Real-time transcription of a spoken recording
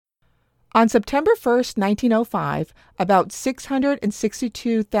On September 1st, 1905, about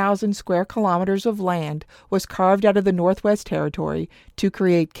 662,000 square kilometers of land was carved out of the Northwest Territory to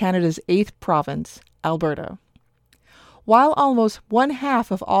create Canada's 8th province, Alberta. While almost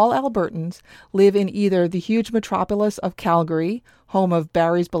one-half of all Albertans live in either the huge metropolis of Calgary, home of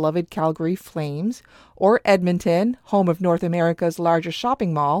Barrie's beloved Calgary Flames, or Edmonton, home of North America's largest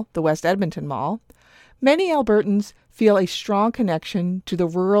shopping mall, the West Edmonton Mall, many Albertans feel a strong connection to the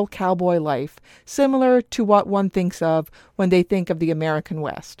rural cowboy life, similar to what one thinks of when they think of the American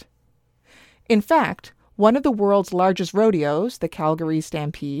West. In fact, one of the world's largest rodeos, the Calgary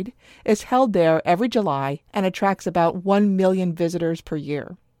Stampede, is held there every July and attracts about 1 million visitors per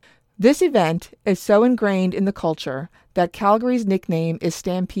year. This event is so ingrained in the culture that Calgary's nickname is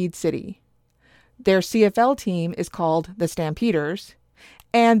Stampede City. Their CFL team is called the Stampeders,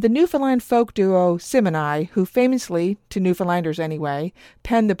 and the Newfoundland folk duo Simini, who famously, to Newfoundlanders anyway,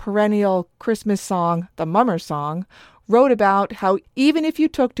 penned the perennial Christmas song, the Mummers Song, wrote about how even if you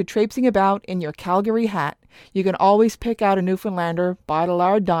took to traipsing about in your Calgary hat, you can always pick out a Newfoundlander by the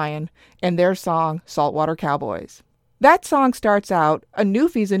lard dying in their song, Saltwater Cowboys. That song starts out, "A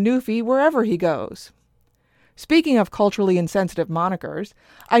Newfie's a Newfie wherever he goes." Speaking of culturally insensitive monikers,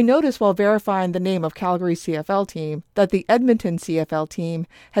 I noticed while verifying the name of Calgary's CFL team that the Edmonton CFL team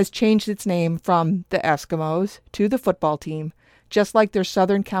has changed its name from the Eskimos to the football team, just like their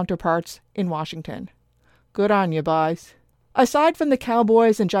southern counterparts in Washington. Good on you, boys. Aside from the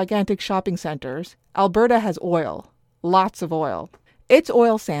cowboys and gigantic shopping centers, Alberta has oil. Lots of oil. Its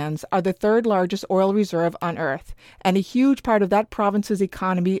oil sands are the third largest oil reserve on Earth, and a huge part of that province's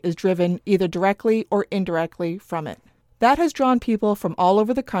economy is driven either directly or indirectly from it. That has drawn people from all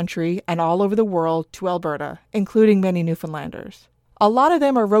over the country and all over the world to Alberta, including many Newfoundlanders. A lot of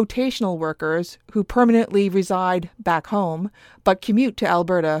them are rotational workers who permanently reside back home, but commute to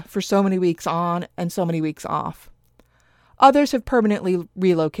Alberta for so many weeks on and so many weeks off. Others have permanently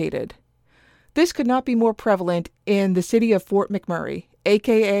relocated. This could not be more prevalent in the city of Fort McMurray,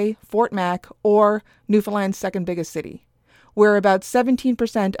 aka Fort Mac, or Newfoundland's second biggest city, where about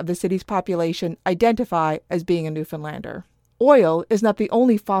 17% of the city's population identify as being a Newfoundlander. Oil is not the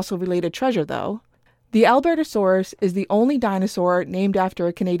only fossil-related treasure, though. The Albertosaurus is the only dinosaur named after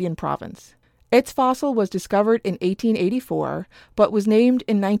a Canadian province. Its fossil was discovered in 1884, but was named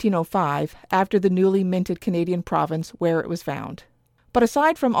in 1905 after the newly minted Canadian province where it was found. But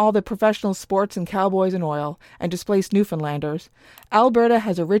aside from all the professional sports and cowboys and oil and displaced Newfoundlanders, Alberta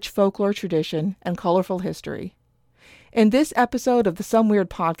has a rich folklore tradition and colorful history. In this episode of the Some Weird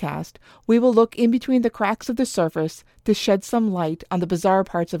podcast, we will look in between the cracks of the surface to shed some light on the bizarre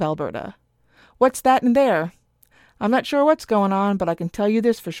parts of Alberta. What's that in there? I'm not sure what's going on, but I can tell you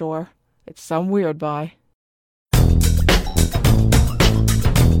this for sure. It's some weird, boy.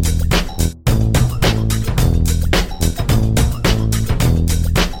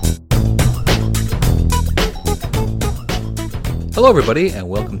 Hello, everybody, and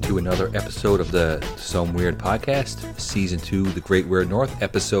welcome to another episode of the Some Weird Podcast, Season 2, The Great Weird North,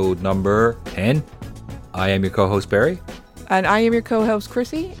 episode number 10. I am your co-host, Barry. And I am your co-host,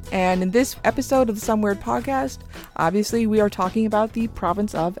 Chrissy. And in this episode of the Some Weird Podcast, obviously we are talking about the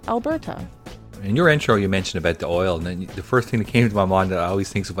province of Alberta. In your intro, you mentioned about the oil, and then the first thing that came to my mind that I always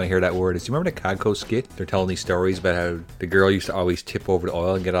think of when I hear that word is, do you remember the Cadco skit? They're telling these stories about how the girl used to always tip over the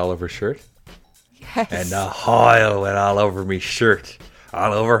oil and get all over her shirt. Yes. And the oil went all over me shirt,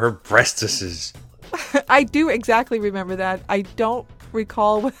 all over her breastises. I do exactly remember that. I don't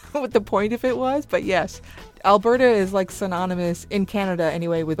recall what the point of it was, but yes, Alberta is like synonymous in Canada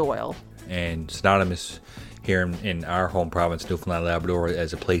anyway with oil. And synonymous here in our home province, Newfoundland and Labrador,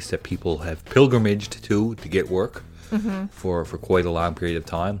 as a place that people have pilgrimaged to get work for quite a long period of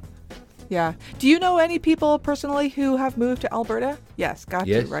time. Yeah. Do you know any people personally who have moved to Alberta? Yes, got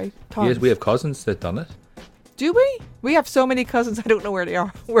yes. to, right? Tons. Yes, we have cousins that done it. Do we? We have so many cousins, I don't know where they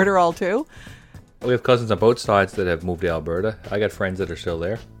are, where they're all to. We have cousins on both sides that have moved to Alberta. I got friends that are still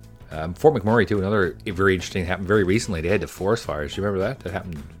there. Fort McMurray, too, another very interesting happened very recently. They had the forest fires. Do you remember that? That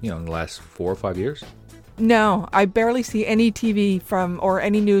happened, in the last 4 or 5 years. No, I barely see any TV or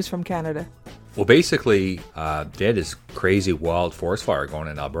any news from Canada. Well, basically, they had this crazy wild forest fire going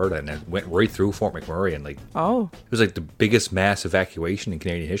in Alberta, and it went right through Fort McMurray, and it was like the biggest mass evacuation in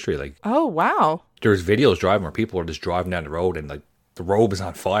Canadian history. Oh, wow. There's videos driving where people are just driving down the road, and like the road was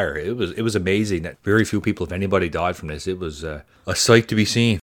on fire. It was amazing that very few people, if anybody, died from this. It was a sight to be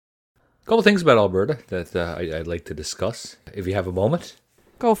seen. A couple things about Alberta that I'd like to discuss, if you have a moment.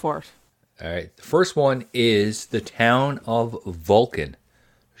 Go for it. All right. The first one is the town of Vulcan.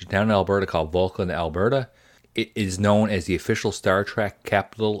 There's a town in Alberta called Vulcan, Alberta. It is known as the official Star Trek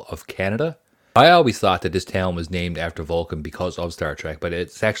capital of Canada. I always thought that this town was named after Vulcan because of Star Trek, but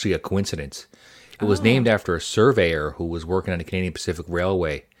it's actually a coincidence. It was named after a surveyor who was working on the Canadian Pacific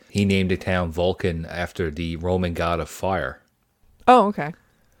Railway. He named the town Vulcan after the Roman god of fire. Oh, okay.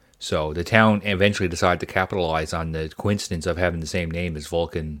 So the town eventually decided to capitalize on the coincidence of having the same name as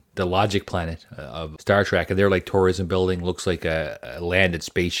Vulcan, the logic planet of Star Trek. And they're like tourism building, looks like a landed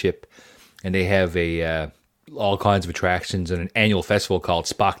spaceship. And they have all kinds of attractions and an annual festival called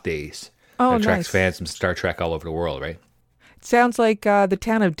Spock Days. Oh, that attracts nice. fans from Star Trek all over the world, right? Sounds like the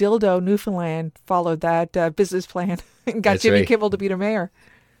town of Dildo, Newfoundland, followed that business plan and got That's Jimmy right. Kimmel to be their mayor.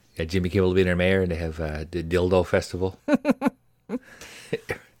 Yeah, Jimmy Kimmel will be their mayor, and they have the Dildo Festival.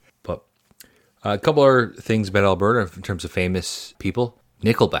 But a couple other things about Alberta in terms of famous people.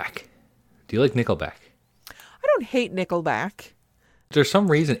 Nickelback. Do you like Nickelback? I don't hate Nickelback. There's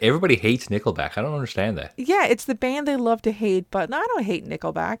some reason everybody hates Nickelback. I don't understand that. Yeah, it's the band they love to hate, but no, I don't hate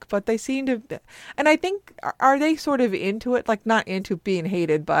Nickelback, but they seem to, and I think, are they sort of into it? Like, not into being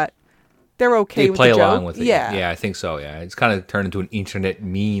hated, but they're okay They with play the along joke? with it. Yeah. Yeah, I think so, yeah. It's kind of turned into an internet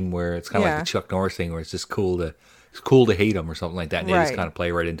meme where it's kind of Yeah. like the Chuck Norris thing where it's just cool to hate him or something like that. And they just Right. kind of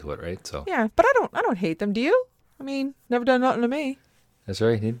play right into it, right? So Yeah, but I don't hate them. Do you? I mean, never done nothing to me. that's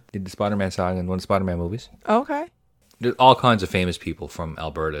right. He did the Spider-Man song in one of the Spider-Man movies. Okay. There's all kinds of famous people from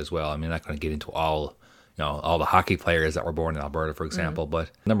Alberta as well. I mean, I'm not going to get into all the hockey players that were born in Alberta, for example.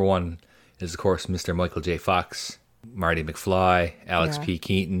 But number one is, of course, Mr. Michael J. Fox, Marty McFly, Alex Yeah. P.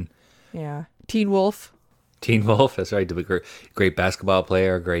 Keaton, Yeah. Teen Wolf. Teen Wolf. That's right. The great basketball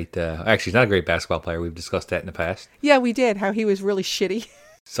player. Great. Actually, he's not a great basketball player. We've discussed that in the past. Yeah, we did. How he was really shitty.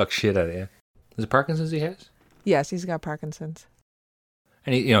 Sucks shit out of you. Is it Parkinson's he has? Yes, he's got Parkinson's.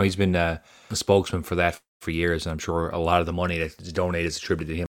 And he's been a spokesman for that for years, and I'm sure a lot of the money that's donated is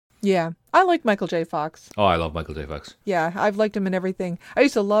attributed to him. Yeah. I like Michael J. Fox. Oh, I love Michael J. Fox. Yeah, I've liked him in everything. I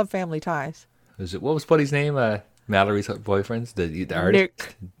used to love Family Ties. What was Buddy's name? Mallory's boyfriends? The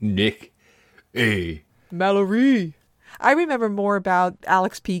artist? Nick. Hey. Mallory. I remember more about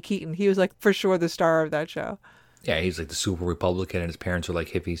Alex P. Keaton. He was like for sure the star of that show. Yeah, he's like the super Republican, and his parents are like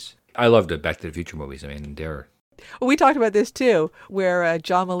hippies. I loved the Back to the Future movies. I mean, they're... Well, we talked about this too, where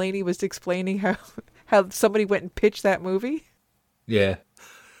John Mulaney was explaining how somebody went and pitched that movie. Yeah.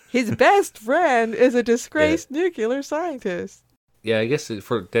 His best friend is a disgraced nuclear scientist. Yeah, I guess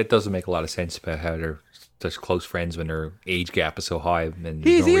that doesn't make a lot of sense about how they're such close friends when their age gap is so high. And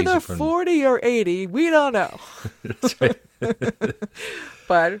He's no either reason 40 or 80. We don't know. That's right.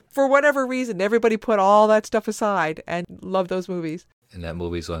 But for whatever reason, everybody put all that stuff aside and loved those movies. And that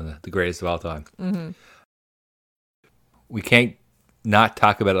movie's one of the greatest of all time. Mm-hmm. We can't not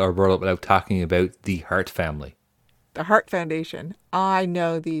talk about Alberta without talking about the Hart family. The Hart Foundation. I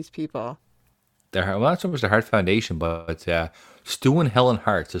know these people. Well, not so much the Hart Foundation, but Stu and Helen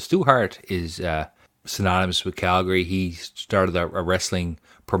Hart. So Stu Hart is synonymous with Calgary. He started a wrestling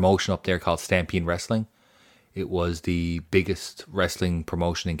promotion up there called Stampede Wrestling. It was the biggest wrestling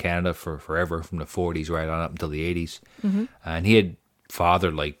promotion in Canada for forever, from the 40s right on up until the 80s. Mm-hmm. And he had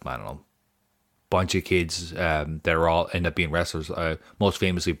fathered, bunch of kids that are all end up being wrestlers. Most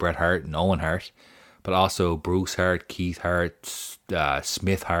famously Bret Hart and Owen Hart, but also Bruce Hart, Keith Hart,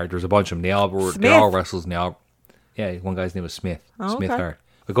 Smith Hart. There's a bunch of them. They all wrestlers. And one guy's name was Smith. Oh, Smith okay. Hart.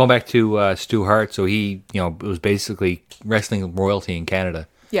 But going back to Stu Hart, so he was basically wrestling royalty in Canada.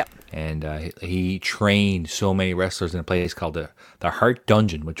 Yeah. And he trained so many wrestlers in a place called the Hart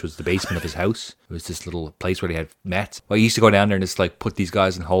Dungeon, which was the basement of his house. It was this little place where they had mats. Well, he used to go down there and just put these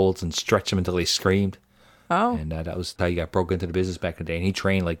guys in holds and stretch them until they screamed. Oh. And that was how you got broke into the business back in the day. And he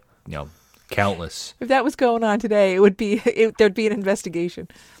trained countless. If that was going on today, there'd be an investigation.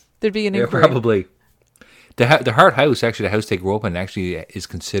 There'd be an inquiry. Probably. The Hart House, actually, the house they grew up in, actually is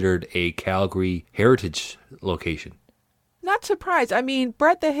considered a Calgary heritage location. Not surprised. I mean,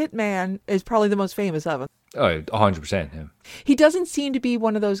 Bret the Hitman is probably the most famous of them. Oh, 100%. Yeah. He doesn't seem to be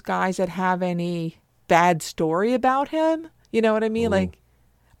one of those guys that have any bad story about him. You know what I mean? Ooh.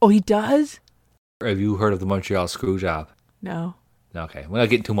 Oh, he does? Have you heard of the Montreal screw job? No. Okay, we're not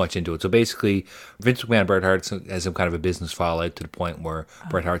getting too much into it. So basically, Vince McMahon and Bret Hart has some kind of a business fallout to the point where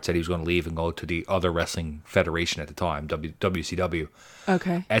Bret Hart said he was going to leave and go to the other wrestling federation at the time, WCW.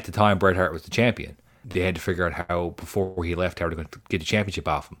 Okay. At the time, Bret Hart was the champion. They had to figure out how, before he left, how they're going to get the championship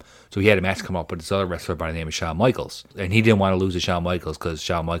off him. So he had a match come up with this other wrestler by the name of Shawn Michaels. And he didn't want to lose to Shawn Michaels because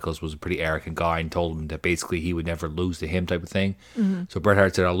Shawn Michaels was a pretty arrogant guy and told him that basically he would never lose to him type of thing. Mm-hmm. So Bret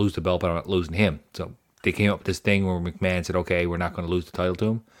Hart said, I'll lose the belt, but I'm not losing to him. So they came up with this thing where McMahon said, okay, we're not going to lose the title to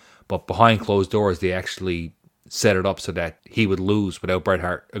him. But behind closed doors, they actually set it up so that he would lose without Bret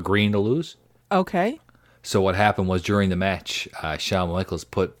Hart agreeing to lose. Okay. So what happened was during the match, Shawn Michaels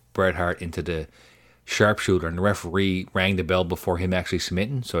put Bret Hart into the sharpshooter, and the referee rang the bell before him actually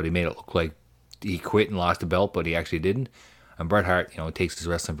submitting, so they made it look like he quit and lost the belt, but he actually didn't. And Bret Hart, takes his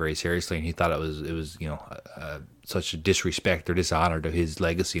wrestling very seriously, and he thought it was such a disrespect or dishonor to his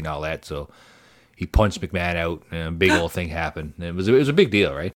legacy and all that. So he punched McMahon out, and a big old thing happened. And it was a big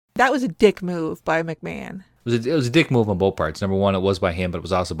deal, right? That was a dick move by McMahon. It was a dick move on both parts. Number one, it was by him, but it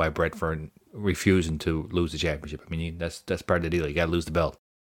was also by Bret for refusing to lose the championship. I mean, that's part of the deal. You got to lose the belt.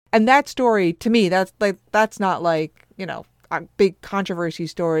 And that story, to me, that's not like, a big controversy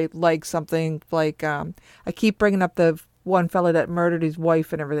story, like something like, I keep bringing up the one fella that murdered his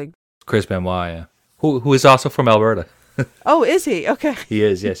wife and everything. Chris Benoit, yeah. Who is also from Alberta. Oh, is he? Okay. He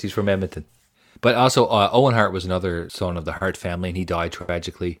is, yes. He's from Edmonton. But also, Owen Hart was another son of the Hart family, and he died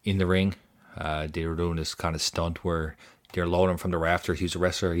tragically in the ring. They were doing this kind of stunt where they were loading him from the rafters. He was a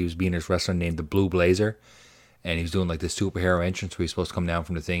wrestler. He was being his wrestler named the Blue Blazer. And he was doing like this superhero entrance where he was supposed to come down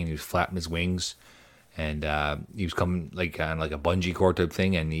from the thing, and he was flapping his wings. And he was coming like on like a bungee cord type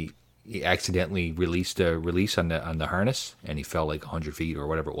thing, and he accidentally released the release on the harness, and he fell like 100 feet or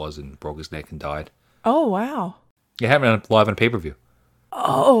whatever it was and broke his neck and died. Oh, wow. It happened live on a pay-per-view.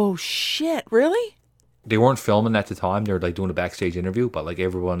 Oh, shit. Really? They weren't filming at the time. They were like doing a backstage interview, but like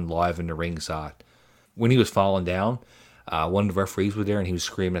everyone live in the ring saw it. When he was falling down, one of the referees was there, and he was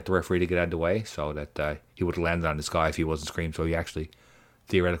screaming at the referee to get out of the way so that he would have landed on this guy if he wasn't screaming. So he actually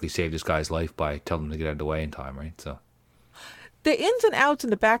theoretically saved this guy's life by telling him to get out of the way in time, right? So the ins and outs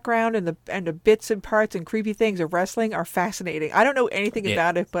and the background and the bits and parts and creepy things of wrestling are fascinating. I don't know anything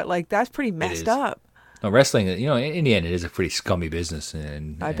about it, but like that's pretty messed up. No, wrestling, in the end, it is a pretty scummy business,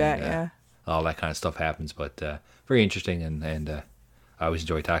 and I bet, yeah. All that kind of stuff happens, but very interesting, and I always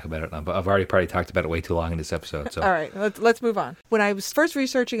enjoy talking about it. I've already probably talked about it way too long in this episode. So all right, let's move on. When I was first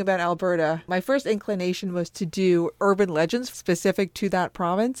researching about Alberta, my first inclination was to do urban legends specific to that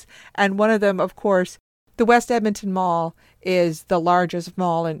province, and one of them, of course, the West Edmonton Mall is the largest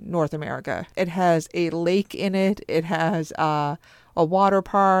mall in North America. It has a lake in it. It has a water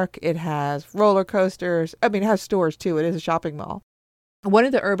park. It has roller coasters. I mean, it has stores too. It is a shopping mall. One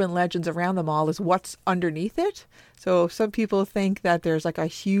of the urban legends around the mall is what's underneath it. So some people think that there's like a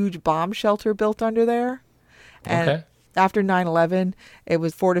huge bomb shelter built under there. And okay. After 9/11, it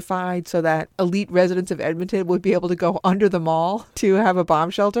was fortified so that elite residents of Edmonton would be able to go under the mall to have a bomb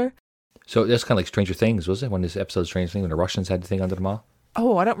shelter. So that's kind of like Stranger Things, was it? When this episode of Stranger Things, when the Russians had the thing under the mall?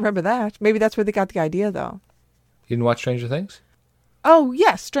 Oh, I don't remember that. Maybe that's where they got the idea, though. You didn't watch Stranger Things? Oh,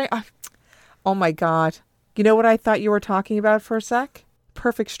 yes. Oh, my God. You know what I thought you were talking about for a sec?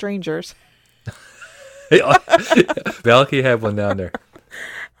 Perfect Strangers. Valky had one down there.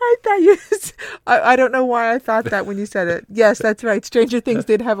 I thought you... I don't know why I thought that when you said it. Yes, that's right. Stranger Things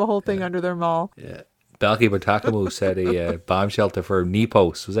did have a whole thing under their mall. Yeah. Balky Batakamu said a bomb shelter for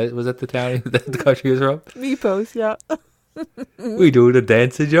Nepos. Was that the town that the country was from? Nepos, yeah. We do the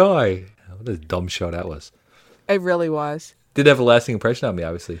dance of joy. What a dumb show that was. It really was. Did have a lasting impression on me,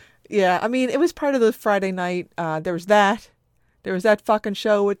 obviously. Yeah, I mean, it was part of the Friday night. There was that. There was that fucking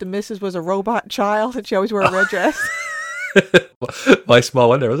show with the missus was a robot child, and she always wore a red dress. My Small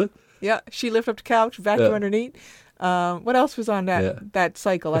Wonder, was it? Yeah, she lifted up the couch, vacuum underneath. What else was on that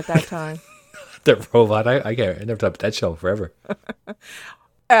cycle at that time? The robot. I never talked about that show forever.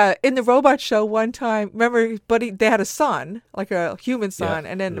 In the robot show one time, remember, Buddy, they had a son, like a human son,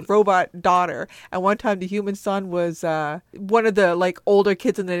 and then a robot daughter. And one time the human son was one of the like older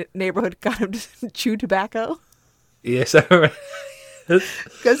kids in the neighborhood got him to chew tobacco. Yes, I remember.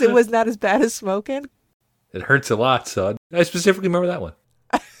 Because it was not as bad as smoking. It hurts a lot, son. I specifically remember that one.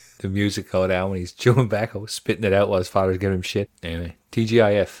 The music go down when he's chewing tobacco, spitting it out while his father's giving him shit. Anyway,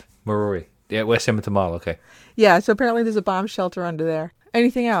 TGIF, where were we? Yeah, West Edmonton Mall, okay. Yeah, so apparently there's a bomb shelter under there.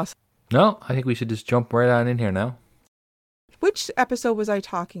 Anything else? No, I think we should just jump right on in here now. Which episode was I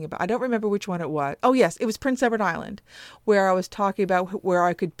talking about? I don't remember which one it was. Oh, yes, it was Prince Edward Island, where I was talking about where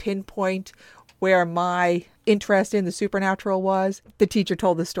I could pinpoint where my interest in the supernatural was. The teacher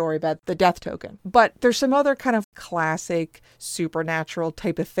told the story about the death token. But there's some other kind of classic supernatural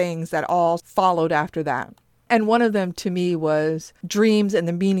type of things that all followed after that. And one of them to me was dreams and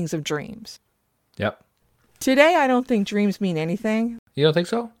the meanings of dreams. Yep. Today, I don't think dreams mean anything. You don't think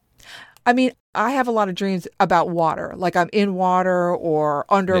so? I mean, I have a lot of dreams about water, like I'm in water or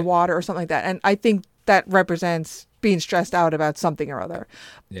underwater or something like that. And I think that represents being stressed out about something or other.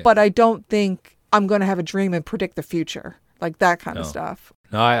 Yeah. But I don't think I'm going to have a dream and predict the future, like that kind of stuff.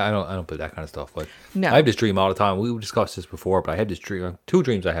 No, I don't put that kind of stuff. But no. I have this dream all the time. We discussed this before, but I have this dream. Two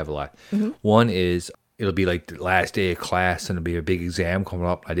dreams I have a lot. Mm-hmm. One is it'll be like the last day of class and it'll be a big exam coming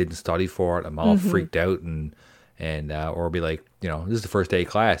up. I didn't study for it. I'm all freaked out and or be like, this is the first day of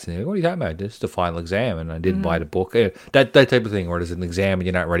class. And what are you talking about? This is the final exam. And I didn't buy the book. That type of thing where there's an exam and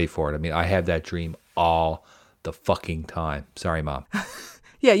you're not ready for it. I mean, I have that dream all the fucking time. Sorry, Mom.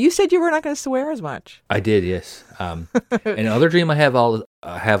 Yeah, you said you were not going to swear as much. I did, yes. Another dream I have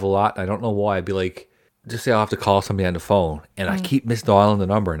a lot. I don't know why. I'd be like, just say I'll have to call somebody on the phone, and I keep misdialing the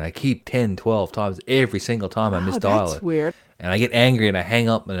number, and I keep 10, 12 times every single time I misdial it. That's weird. And I get angry, and I hang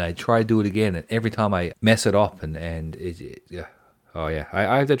up, and I try to do it again, and every time I mess it up, yeah. Oh, yeah.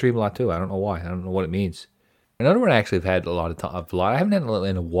 I have that dream a lot, too. I don't know why. I don't know what it means. Another one I actually have had a lot of time. I haven't had it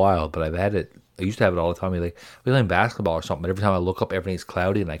in a while, but I've had it. I used to have it all the time. Like, we're playing basketball or something, but every time I look up, everything's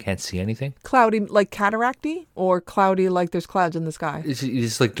cloudy and I can't see anything. Cloudy like cataracty, or cloudy like there's clouds in the sky?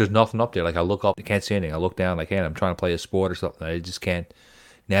 It's like there's nothing up there. Like, I look up, I can't see anything. I look down, I can't. I'm trying to play a sport or something. I just can't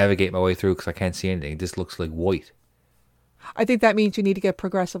navigate my way through because I can't see anything. It just looks like white. I think that means you need to get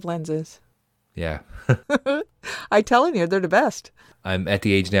progressive lenses. Yeah. I'm telling you, they're the best. I'm at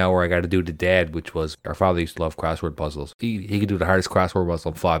the age now where I got to do the dad, which was, our father used to love crossword puzzles. He could do the hardest crossword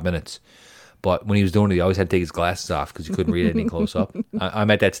puzzle in 5 minutes. But when he was doing it, he always had to take his glasses off because he couldn't read anything close up. I'm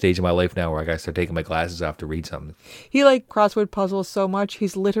at that stage in my life now where I got to start taking my glasses off to read something. He liked crossword puzzles so much,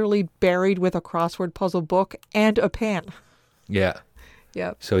 he's literally buried with a crossword puzzle book and a pen. Yeah.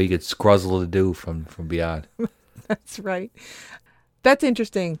 Yep. So he could scruzzle the do from beyond. That's right. That's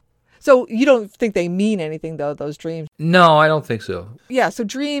interesting. So you don't think they mean anything, though, those dreams? No, I don't think so. Yeah, so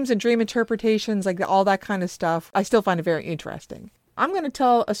dreams and dream interpretations, like all that kind of stuff, I still find it very interesting. I'm going to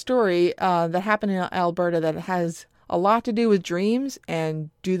tell a story that happened in Alberta that has a lot to do with dreams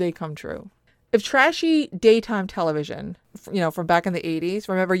and do they come true. If trashy daytime television, from back in the 80s,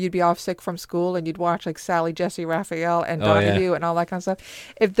 remember you'd be off sick from school and you'd watch like Sally, Jesse, Raphael, and Donahue and all that kind of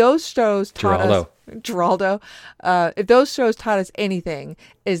stuff. If those shows taught us... Geraldo. If those shows taught us anything,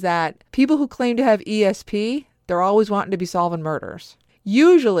 is that people who claim to have ESP, they're always wanting to be solving murders.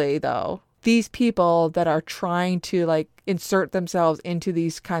 Usually, though, these people that are trying to like insert themselves into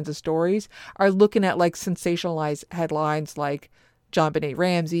these kinds of stories are looking at like sensationalized headlines like John Benet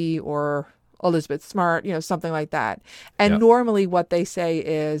Ramsey or Elizabeth Smart, something like that. And normally what they say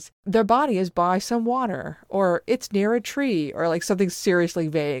is their body is by some water or it's near a tree or like something seriously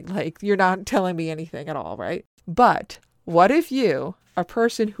vague. Like you're not telling me anything at all, right? But what if you, a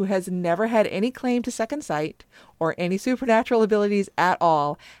person who has never had any claim to second sight or any supernatural abilities at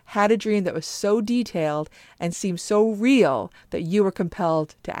all, had a dream that was so detailed and seemed so real that you were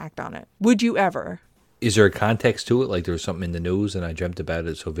compelled to act on it? Would you ever? Is there a context to it? Like there was something in the news and I dreamt about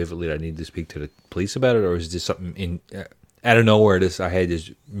it so vividly that I needed to speak to the police about it? Or is this something out of nowhere, I had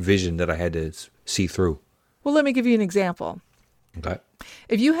this vision that I had to see through? Well, let me give you an example. Okay.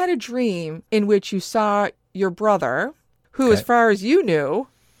 If you had a dream in which you saw your brother, who, as far as you knew,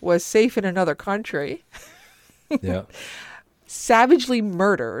 was safe in another country, savagely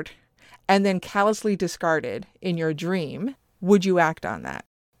murdered, and then callously discarded in your dream, would you act on that?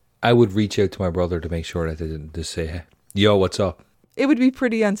 I would reach out to my brother to make sure that they didn't just say, hey, yo, what's up? It would be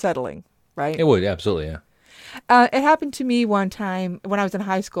pretty unsettling, right? It would, absolutely, yeah. It happened to me one time when I was in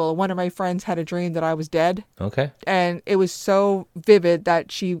high school. One of my friends had a dream that I was dead. Okay. And it was so vivid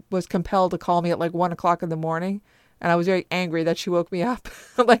that she was compelled to call me at like 1 o'clock in the morning. And I was very angry that she woke me up.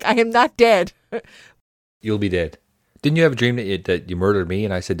 Like, I am not dead. You'll be dead. Didn't you have a dream that you murdered me?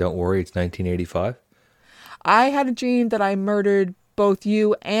 And I said, don't worry, it's 1985? I had a dream that I murdered both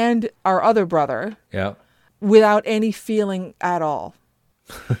you and our other brother. Yeah. Without any feeling at all.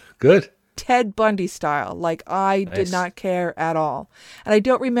 Good. Ted Bundy style. Like, I did not care at all. And I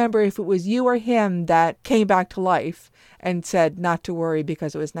don't remember if it was you or him that came back to life and said not to worry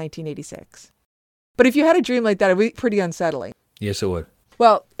because it was 1986. But if you had a dream like that, it would be pretty unsettling. Yes, it would.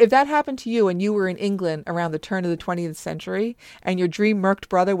 Well, if that happened to you and you were in England around the turn of the 20th century and your dream murked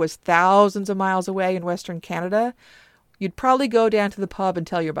brother was thousands of miles away in Western Canada, you'd probably go down to the pub and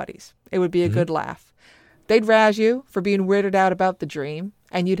tell your buddies. It would be a good laugh. They'd razz you for being weirded out about the dream,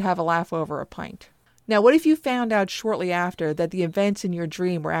 and you'd have a laugh over a pint. Now, what if you found out shortly after that the events in your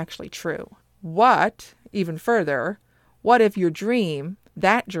dream were actually true? What, even further, what if your dream,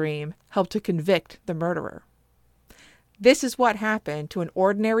 that dream, helped to convict the murderer? This is what happened to an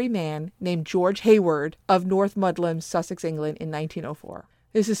ordinary man named George Hayward of North Mudlam, Sussex, England in 1904.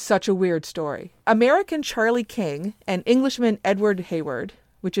 This is such a weird story. American Charlie King and Englishman Edward Hayward,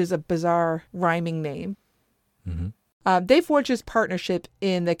 which is a bizarre rhyming name, they forged this partnership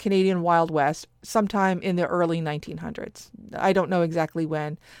in the Canadian Wild West sometime in the early 1900s. I don't know exactly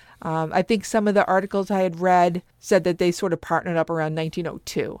when. I think some of the articles I had read said that they sort of partnered up around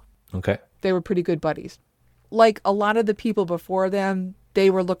 1902. Okay. they were pretty good buddies. Like a lot of the people before them, they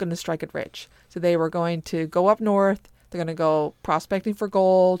were looking to strike it rich. So they were going to go up north. They're going to go prospecting for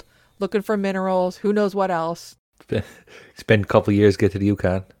gold, looking for minerals, who knows what else. Spend a couple of years, get to the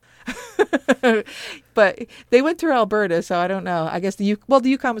Yukon. But they went through Alberta, so I don't know. I guess the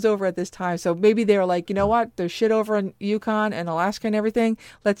Yukon was over at this time, so maybe they were like, you know what? There's shit over in Yukon and Alaska and everything.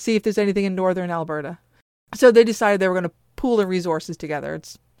 Let's see if there's anything in northern Alberta. So they decided they were going to pool their resources together.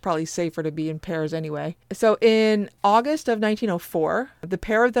 It's probably safer to be in pairs anyway. So in August of 1904, the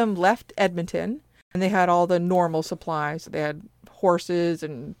pair of them left Edmonton, and they had all the normal supplies. They had horses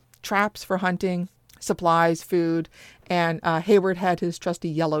and traps for hunting, supplies, food, and Hayward had his trusty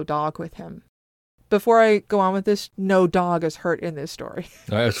yellow dog with him. Before I go on with this, no dog is hurt in this story.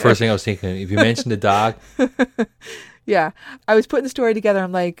 That was the first thing I was thinking. If you mentioned the dog. Yeah. I was putting the story together.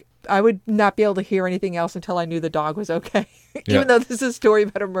 I'm like, I would not be able to hear anything else until I knew the dog was okay. Even though this is a story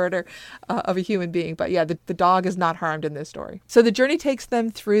about a murder of a human being. But yeah, the dog is not harmed in this story. So the journey takes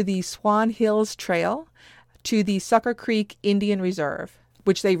them through the Swan Hills Trail to the Sucker Creek Indian Reserve,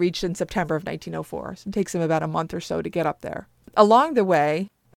 which they reached in September of 1904. So it takes them about a month or so to get up there. Along the way,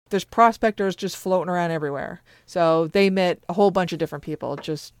 there's prospectors just floating around everywhere. So they met a whole bunch of different people.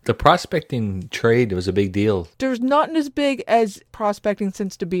 Just the prospecting trade was a big deal. There's not as big as prospecting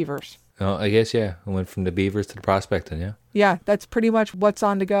since the beavers. Oh, I guess, yeah. I went from the beavers to the prospecting, yeah. Yeah, that's pretty much what's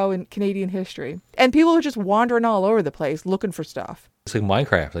on to go in Canadian history. And people are just wandering all over the place looking for stuff. It's like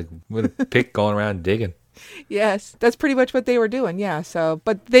Minecraft, like with a pick going around digging. Yes, that's pretty much what they were doing, yeah. So,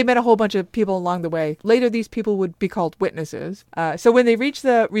 but they met a whole bunch of people along the way. Later, these people would be called witnesses. So when they reached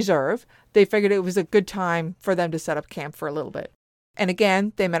the reserve, they figured it was a good time for them to set up camp for a little bit. And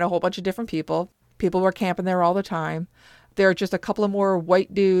again, they met a whole bunch of different people. People were camping there all the time. There are just a couple of more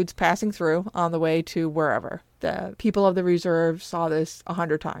white dudes passing through on the way to wherever. The people of the reserve saw this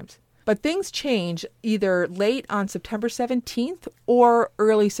 100 times. But things change either late on September 17th or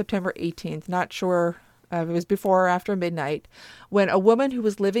early September 18th. Not sure if it was before or after midnight, when a woman who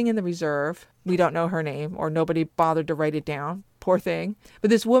was living in the reserve, we don't know her name, or nobody bothered to write it down, poor thing, but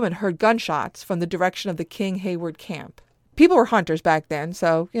this woman heard gunshots from the direction of the King Hayward camp. People were hunters back then,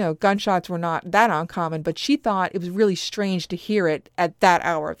 so, gunshots were not that uncommon, but she thought it was really strange to hear it at that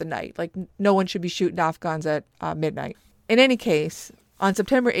hour of the night. Like, no one should be shooting off guns at midnight. In any case, on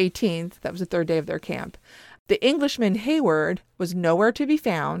September 18th, that was the third day of their camp, the Englishman Hayward was nowhere to be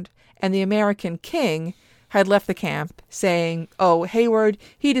found, and the American king had left the camp saying, oh, Hayward,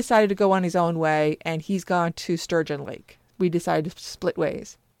 he decided to go on his own way, and he's gone to Sturgeon Lake. We decided to split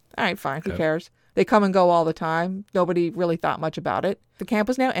ways. All right, fine, who cares? They come and go all the time. Nobody really thought much about it. The camp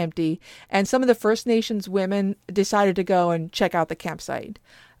was now empty, and some of the First Nations women decided to go and check out the campsite.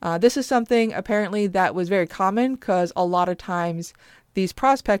 This is something apparently that was very common because a lot of times these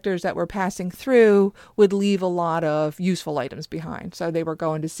prospectors that were passing through would leave a lot of useful items behind. So they were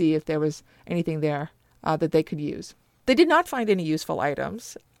going to see if there was anything there that they could use. They did not find any useful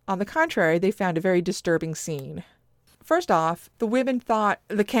items. On the contrary, they found a very disturbing scene. First off, the women thought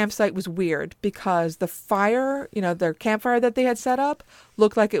the campsite was weird because the fire, their campfire that they had set up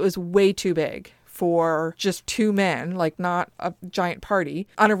looked like it was way too big for just two men, like not a giant party,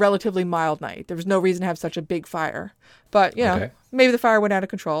 on a relatively mild night. There was no reason to have such a big fire. But, maybe the fire went out of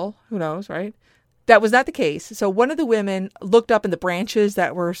control. Who knows, right? That was not the case. So one of the women looked up in the branches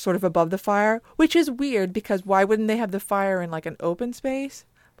that were sort of above the fire, which is weird because why wouldn't they have the fire in like an open space?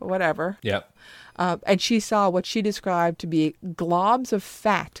 But whatever. Yep. And she saw what she described to be globs of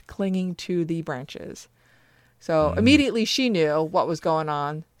fat clinging to the branches. So immediately she knew what was going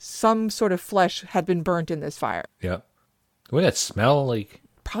on. Some sort of flesh had been burnt in this fire. Yeah. Wouldn't that smell like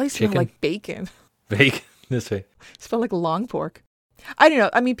Probably smelled like bacon. Bacon, this way. It smelled like long pork. I don't know.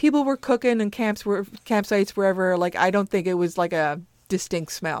 I mean, people were cooking in campsites wherever. Like, I don't think it was like a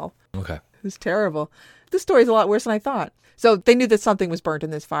distinct smell. Okay. It was terrible. This story's a lot worse than I thought. So they knew that something was burnt in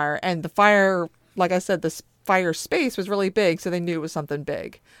this fire. And the fire, like I said, the fire space was really big, so they knew it was something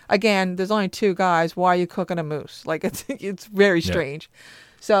big. Again, there's only two guys. Why are you cooking a moose? Like, it's very strange. Yeah.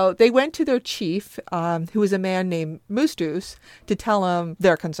 So they went to their chief, who was a man named Moostus, to tell him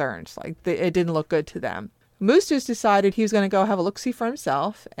their concerns. Like, it didn't look good to them. Moostus decided he was going to go have a look-see for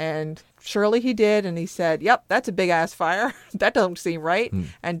himself, and surely he did, and he said, yep, that's a big-ass fire. That doesn't seem right,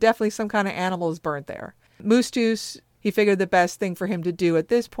 and definitely some kind of animal is burnt there. Moostus, he figured the best thing for him to do at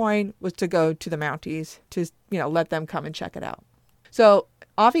this point was to go to the Mounties to, let them come and check it out. So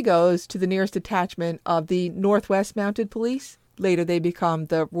off he goes to the nearest detachment of the Northwest Mounted Police. Later, they become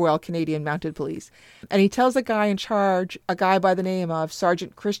the Royal Canadian Mounted Police. And he tells the guy in charge, a guy by the name of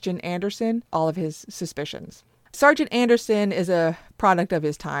Sergeant Christian Anderson, all of his suspicions. Sergeant Anderson is a product of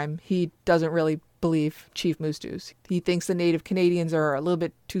his time. He doesn't really believe Chief Moose. He thinks the Native Canadians are a little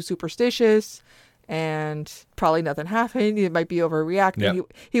bit too superstitious and probably nothing happened. It might be overreacting. Yep.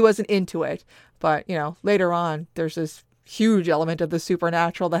 He wasn't into it. But, later on, there's this huge element of the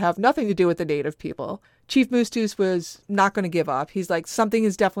supernatural that have nothing to do with the Native people. Chief Moose was not going to give up. He's like, something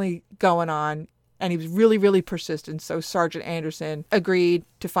is definitely going on. And he was really, really persistent. So Sergeant Anderson agreed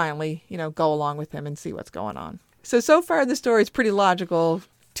to finally, go along with him and see what's going on. So far the story is pretty logical.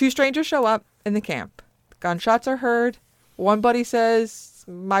 Two strangers show up in the camp. Gunshots are heard. One buddy says,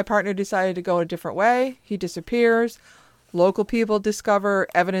 my partner decided to go a different way. He disappears. Local people discover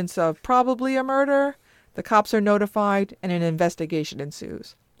evidence of probably a murder. The cops are notified and an investigation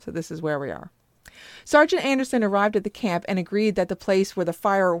ensues. So this is where we are. Sergeant Anderson arrived at the camp and agreed that the place where the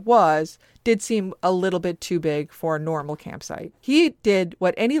fire was did seem a little bit too big for a normal campsite. He did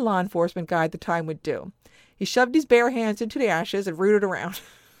what any law enforcement guy at the time would do. He shoved his bare hands into the ashes and rooted around.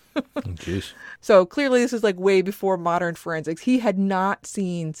 Oh, jeez. So clearly this is like way before modern forensics. He had not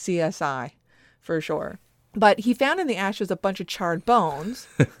seen CSI for sure. But he found in the ashes a bunch of charred bones.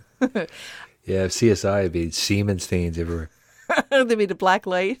 Yeah, CSI would be semen stains everywhere. There'd be the black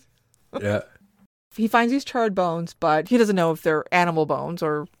light. Yeah. He finds these charred bones, but he doesn't know if they're animal bones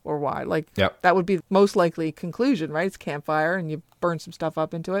or why. Yep. That would be the most likely conclusion, right? It's campfire and you burn some stuff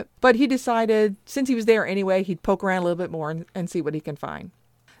up into it. But he decided, since he was there anyway, he'd poke around a little bit more and see what he can find.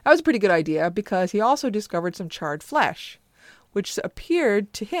 That was a pretty good idea because he also discovered some charred flesh, which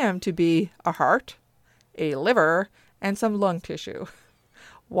appeared to him to be a heart, a liver, and some lung tissue.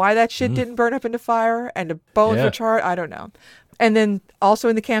 Why that shit didn't burn up into fire and the bones were charred, I don't know. And then also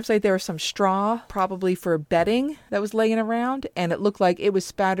in the campsite, there was some straw, probably for bedding, that was laying around. And it looked like it was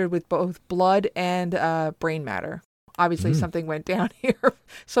spattered with both blood and brain matter. Obviously, something went down here.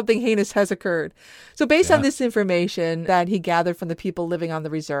 Something heinous has occurred. So based on this information that he gathered from the people living on the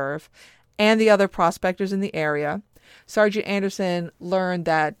reserve and the other prospectors in the area, Sergeant Anderson learned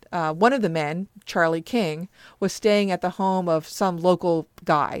that one of the men, Charlie King, was staying at the home of some local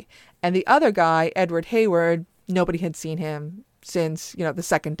guy. And the other guy, Edward Hayward, nobody had seen him since, the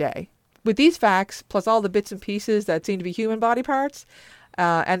second day. With these facts, plus all the bits and pieces that seemed to be human body parts,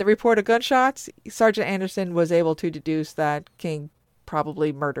 and the report of gunshots, Sergeant Anderson was able to deduce that King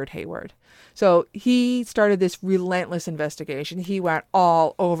probably murdered Hayward. So he started this relentless investigation. He went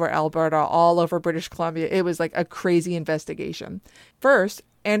all over Alberta, all over British Columbia. It was like a crazy investigation. First,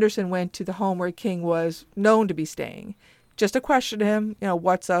 Anderson went to the home where King was known to be staying, just to question him,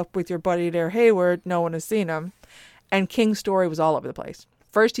 what's up with your buddy there, Hayward? No one has seen him. And King's story was all over the place.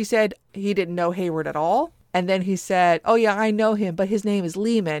 First, he said he didn't know Hayward at all. And then he said, oh yeah, I know him, but his name is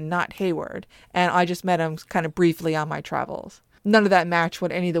Lehman, not Hayward. And I just met him kind of briefly on my travels. None of that matched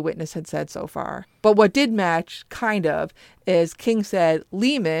what any of the witnesses had said so far. But what did match, kind of, is King said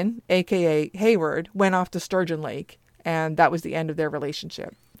Lehman, a.k.a. Hayward, went off to Sturgeon Lake. And that was the end of their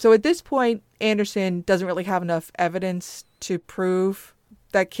relationship. So at this point, Anderson doesn't really have enough evidence to prove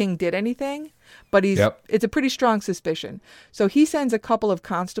that King did anything. But it's a pretty strong suspicion. So he sends a couple of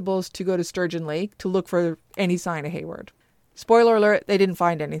constables to go to Sturgeon Lake to look for any sign of Hayward. Spoiler alert, they didn't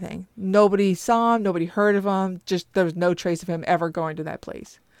find anything. Nobody saw him, nobody heard of him, just there was no trace of him ever going to that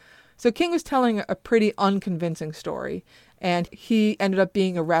place. So King was telling a pretty unconvincing story, and he ended up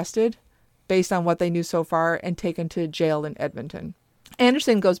being arrested based on what they knew so far and taken to jail in Edmonton.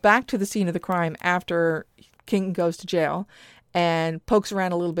 Anderson goes back to the scene of the crime after King goes to jail and pokes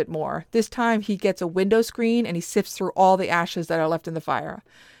around a little bit more. This time he gets a window screen and he sifts through all the ashes that are left in the fire.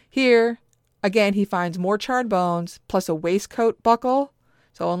 Here, again, he finds more charred bones plus a waistcoat buckle.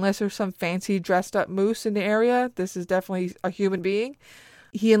 So unless there's some fancy dressed up moose in the area, this is definitely a human being.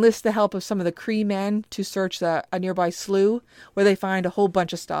 He enlists the help of some of the Cree men to search a nearby slough where they find a whole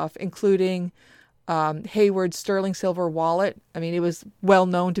bunch of stuff, including Hayward's sterling silver wallet. I mean, it was well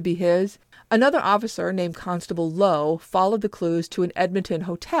known to be his. Another officer named Constable Lowe followed the clues to an Edmonton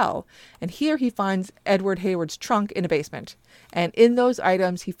hotel, and here he finds Edward Hayward's trunk in a basement. And in those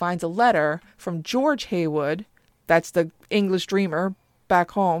items, he finds a letter from George Haywood, that's the English dreamer,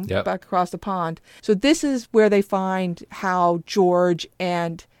 back home, back across the pond. So this is where they find how George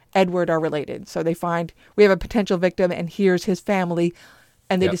and Edward are related. So they find, we have a potential victim, and here's his family.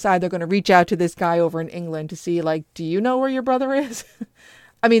 And they decide they're going to reach out to this guy over in England to see, do you know where your brother is?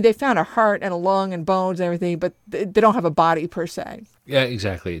 I mean, they found a heart and a lung and bones and everything, but they don't have a body per se. Yeah,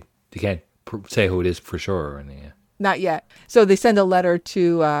 exactly. They can't say who it is for sure or anything. Yeah. Not yet. So they send a letter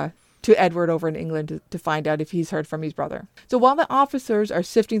to Edward over in England to find out if he's heard from his brother. So while the officers are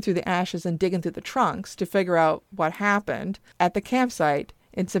sifting through the ashes and digging through the trunks to figure out what happened, at the campsite,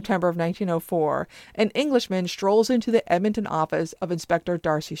 in September of 1904, an Englishman strolls into the Edmonton office of Inspector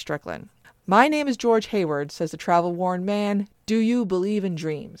Darcy Strickland. "My name is George Hayward," says the travel-worn man. "Do you believe in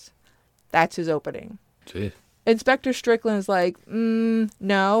dreams?" That's his opening. Gee. Inspector Strickland is like,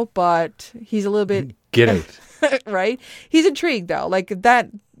 no, but he's a little bit... Get out. Right? He's intrigued, though. Like, that...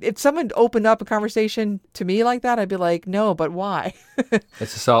 If someone opened up a conversation to me like that, I'd be like, no, but why?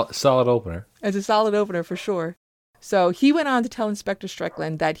 It's a solid opener. It's a solid opener for sure. So he went on to tell Inspector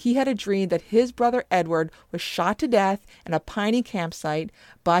Strickland that he had a dream that his brother Edward was shot to death in a piney campsite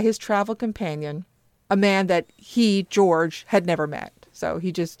by his travel companion, a man that he, George, had never met. So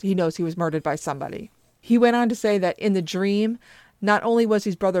he knows he was murdered by somebody. He went on to say that in the dream, not only was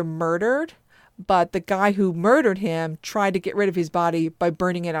his brother murdered, but the guy who murdered him tried to get rid of his body by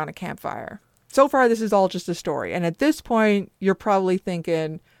burning it on a campfire. So far, this is all just a story. And at this point, you're probably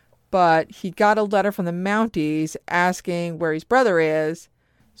thinking, but he got a letter from the Mounties asking where his brother is.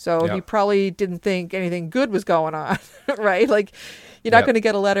 So He probably didn't think anything good was going on, right? Like, you're not going to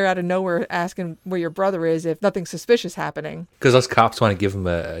get a letter out of nowhere asking where your brother is if nothing suspicious happening. Because those cops want to give him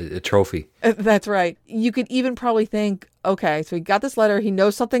a trophy. That's right. You could even probably think, okay, so he got this letter. He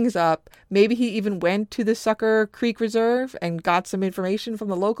knows something is up. Maybe he even went to the Sucker Creek Reserve and got some information from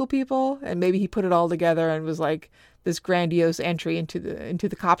the local people. And maybe he put it all together and was like this grandiose entry into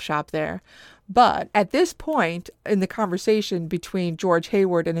the cop shop there. But at this point in the conversation between George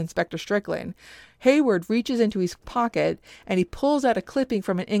Hayward and Inspector Strickland, Hayward reaches into his pocket and he pulls out a clipping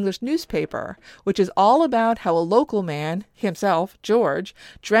from an English newspaper, which is all about how a local man, himself, George,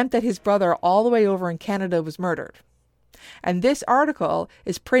 dreamt that his brother all the way over in Canada was murdered. And this article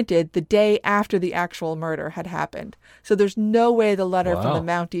is printed the day after the actual murder had happened. So there's no way the letter from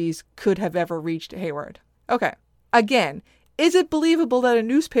the Mounties could have ever reached Hayward. Okay. Again, is it believable that a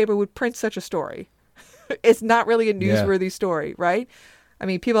newspaper would print such a story? It's not really a newsworthy story, right? I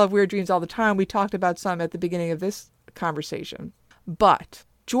mean, people have weird dreams all the time. We talked about some at the beginning of this conversation. But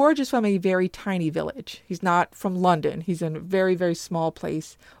George is from a very tiny village. He's not from London. He's in a very, very small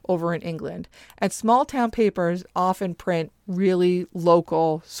place over in England. And small town papers often print really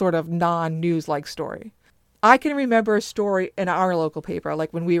local, sort of non-news-like story. I can remember a story in our local paper,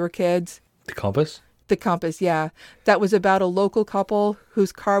 like when we were kids. The Compass? The Compass, yeah. That was about a local couple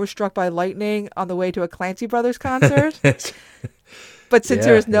whose car was struck by lightning on the way to a Clancy Brothers concert. But since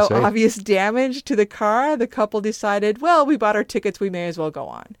there was no obvious damage to the car, the couple decided, well, we bought our tickets, we may as well go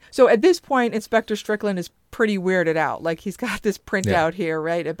on. So at this point, Inspector Strickland is pretty weirded out. Like, he's got this printout here,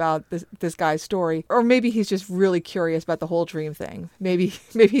 right, about this guy's story. Or maybe he's just really curious about the whole dream thing. Maybe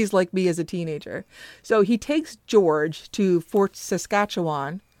he's like me as a teenager. So he takes George to Fort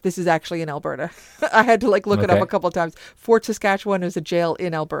Saskatchewan. This is actually in Alberta. I had to look it up a couple of times. Fort Saskatchewan is a jail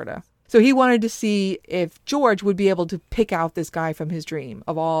in Alberta. So he wanted to see if George would be able to pick out this guy from his dream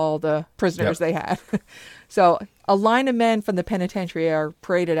of all the prisoners they had. So a line of men from the penitentiary are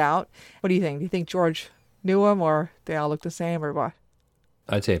paraded out. What do you think? Do you think George knew him, or they all look the same, or what?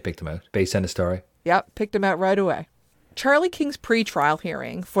 I'd say I picked him out based on the story. Yep, picked him out right away. Charlie King's pre-trial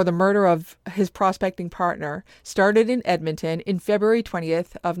hearing for the murder of his prospecting partner started in Edmonton in February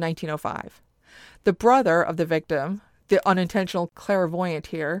 20th of 1905. The brother of the victim, the unintentional clairvoyant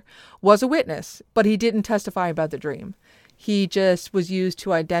here, was a witness, but he didn't testify about the dream. He just was used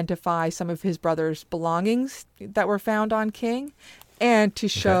to identify some of his brother's belongings that were found on King and to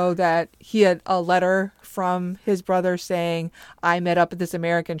show that he had a letter from his brother saying, I met up with this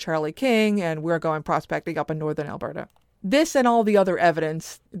American Charlie King and we're going prospecting up in northern Alberta. This and all the other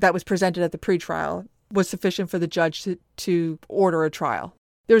evidence that was presented at the pretrial was sufficient for the judge to order a trial.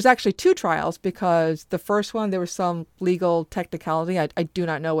 There was actually two trials because the first one, there was some legal technicality. I do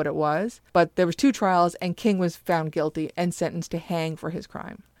not know what it was. But there was two trials and King was found guilty and sentenced to hang for his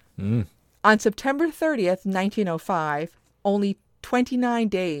crime. On September 30th, 1905, only 29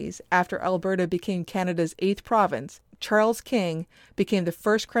 days after Alberta became Canada's 8th province, Charles King became the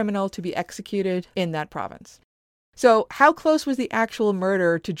first criminal to be executed in that province. So how close was the actual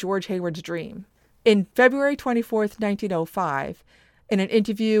murder to George Hayward's dream? In February 24th, 1905, in an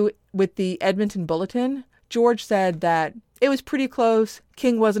interview with the Edmonton Bulletin, George said that it was pretty close.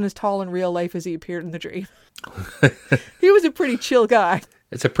 King wasn't as tall in real life as he appeared in the dream. He was a pretty chill guy.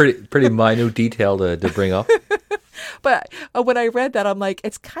 It's a pretty minute detail to bring up. But when I read that, I'm like,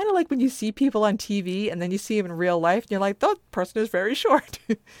 it's kind of like when you see people on TV and then you see them in real life and you're like, that person is very short.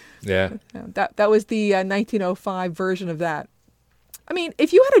 Yeah. That was the 1905 version of that. I mean,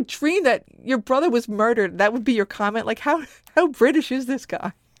 if you had a dream that your brother was murdered, that would be your comment. Like, how British is this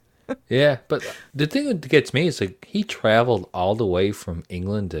guy? Yeah, but the thing that gets me is like he traveled all the way from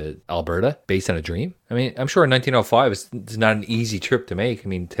England to Alberta based on a dream. I mean, I'm sure in 1905 it's not an easy trip to make. I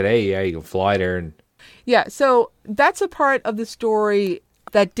mean, today, yeah, you can fly there and Yeah, so that's a part of the story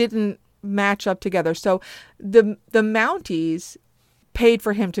that didn't match up together. So the Mounties paid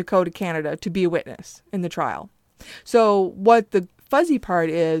for him to go to Canada to be a witness in the trial. So what the fuzzy part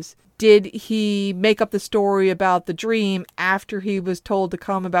is, did he make up the story about the dream after he was told to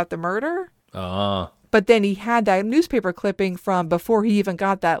come about the murder? But then he had that newspaper clipping from before he even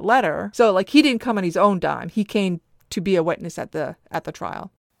got that letter. So like he didn't come on his own dime. He came to be a witness at the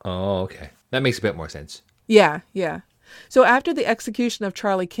trial. Oh, okay. That makes a bit more sense. Yeah. So after the execution of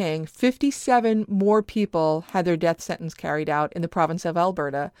Charlie King, 57 more people had their death sentence carried out in the province of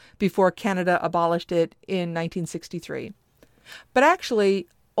Alberta before Canada abolished it in 1963. But actually,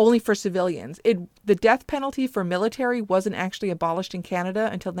 only for civilians. The death penalty for military wasn't actually abolished in Canada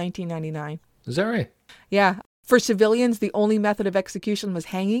until 1999. Is that right? Yeah. For civilians, the only method of execution was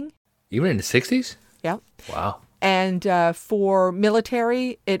hanging. Even in the 60s? Yeah. Wow. And for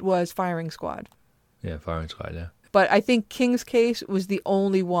military, it was firing squad. Yeah, firing squad, yeah. But I think King's case was the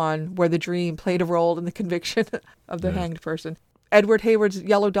only one where the dream played a role in the conviction of the hanged person. Edward Hayward's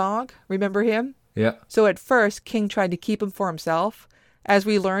yellow dog, remember him? Yeah. So at first, King tried to keep him for himself. As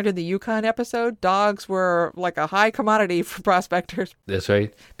we learned in the Yukon episode, dogs were like a high commodity for prospectors. That's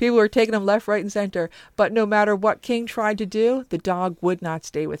right. People were taking them left, right, and center. But no matter what King tried to do, the dog would not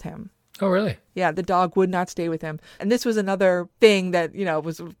stay with him. Oh, really? Yeah, the dog would not stay with him. And this was another thing that,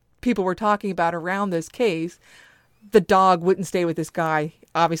 was people were talking about around this case. The dog wouldn't stay with this guy.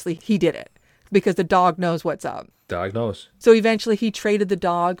 Obviously, he did it because the dog knows what's up. Dog knows. So eventually he traded the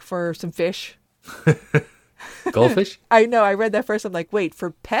dog for some fish. Goldfish? I know. I read that first. I'm like, wait,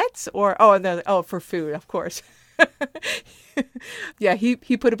 for pets or for food, of course. Yeah, he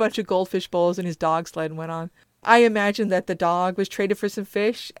put a bunch of goldfish bowls in his dog sled and went on. I imagine that the dog was traded for some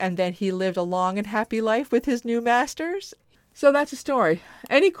fish and then he lived a long and happy life with his new masters. So that's a story.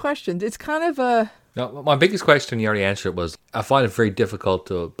 Any questions? It's kind of a... No, my biggest question, you already answered, was I find it very difficult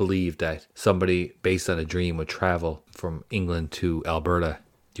to believe that somebody based on a dream would travel from England to Alberta.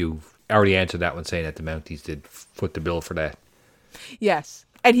 You've already answered that one saying that the Mounties did foot the bill for that. Yes.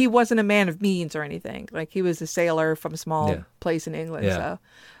 And he wasn't a man of means or anything. Like he was a sailor from a small place in England. Yeah. So,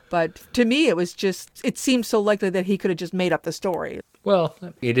 but to me, it seemed so likely that he could have just made up the story. Well,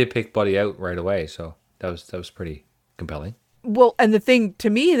 he did pick Buddy out right away, so that was pretty compelling. Well, and the thing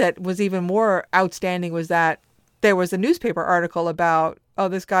to me that was even more outstanding was that there was a newspaper article about,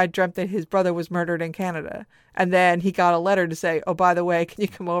 this guy dreamt that his brother was murdered in Canada. And then he got a letter to say, oh, by the way, can you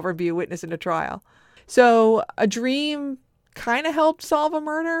come over and be a witness in a trial? So a dream kind of helped solve a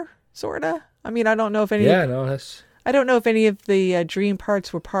murder, sort of. I mean, I don't know if any... Yeah, no, that's... I don't know if any of the dream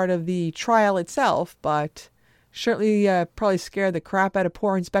parts were part of the trial itself, but certainly probably scared the crap out of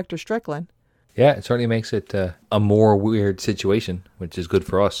poor Inspector Strickland. Yeah, it certainly makes it a more weird situation, which is good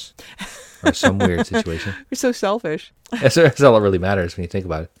for us. Or some weird situation. You're so selfish. That's all that really matters when you think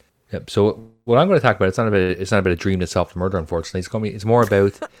about it. Yep. So what I'm going to talk about, it's not about a dream that solved the murder, unfortunately. It's more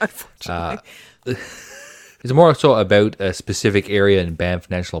about... Unfortunately. It's more so about a specific area in Banff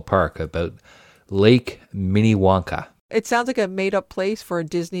National Park, about Lake Minnewanka. It sounds like a made-up place for a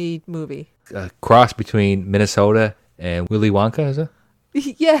Disney movie. A cross between Minnesota and Willy Wonka, is it?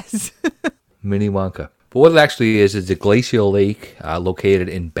 Yes. Minnewanka. But what it actually is a glacial lake located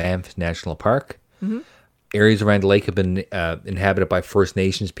in Banff National Park. Mm-hmm. Areas around the lake have been inhabited by First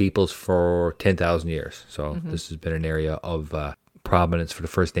Nations peoples for 10,000 years. So this has been an area of prominence for the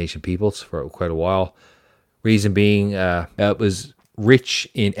First Nation peoples for quite a while. Reason being, it was rich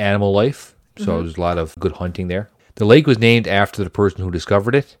in animal life, so there's a lot of good hunting there. The lake was named after the person who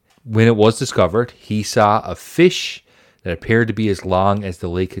discovered it. When it was discovered, he saw a fish that appeared to be as long as the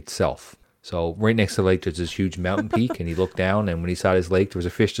lake itself. So right next to the lake, there's this huge mountain peak, and he looked down, and when he saw this lake, there was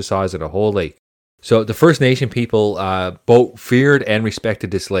a fish the size of the whole lake. So the First Nation people both feared and respected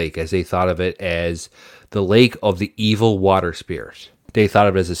this lake, as they thought of it as the lake of the evil water spirit. They thought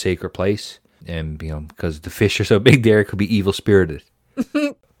of it as a sacred place, and because the fish are so big there, it could be evil spirited.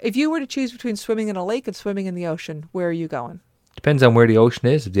 If you were to choose between swimming in a lake and swimming in the ocean, where are you going? Depends on where the ocean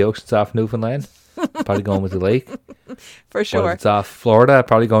is. If the ocean's off Newfoundland, probably going with the lake. For sure. Or if it's off Florida, I'd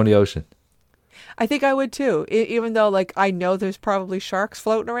probably go in the ocean. I think I would too, even though I know there's probably sharks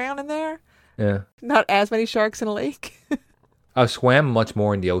floating around in there. Yeah. Not as many sharks in a lake. I've swam much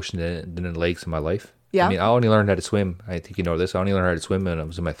more in the ocean than in lakes in my life. Yeah. I mean, I only learned how to swim. I think you know this. I only learned how to swim when I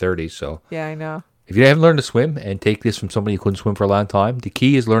was in my 30s. So yeah, I know. If you haven't learned to swim, and take this from somebody who couldn't swim for a long time, the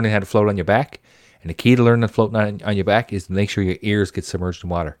key is learning how to float on your back. And the key to learning to float on your back is to make sure your ears get submerged in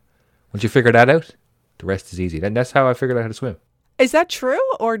water. Once you figure that out, the rest is easy. That's how I figured out how to swim. Is that true,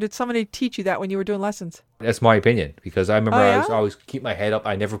 or did somebody teach you that when you were doing lessons? That's my opinion, because I remember Oh, I yeah? was always keep my head up.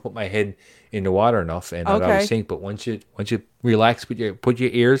 I never put my head in the water enough, and I'd Okay. always sink. But once you relax, put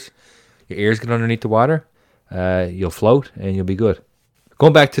your ears get underneath the water, you'll float and you'll be good.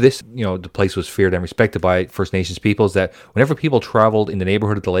 Going back to this, the place was feared and respected by First Nations peoples. That whenever people traveled in the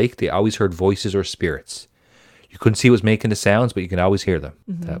neighborhood of the lake, they always heard voices or spirits. You couldn't see what was making the sounds, but you can always hear them.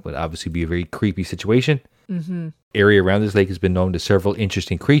 Mm-hmm. That would obviously be a very creepy situation. Mm-hmm. Area around this lake has been known to several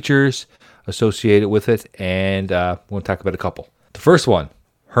interesting creatures associated with it, and we'll talk about a couple. The first one,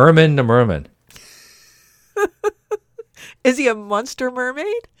 Herman the Merman. Is he a monster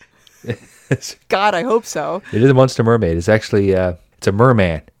mermaid? God, I hope so. It is a monster mermaid. It's actually it's a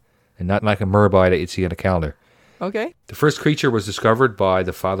merman, and not like a merboy that you'd see on a calendar. Okay. The first creature was discovered by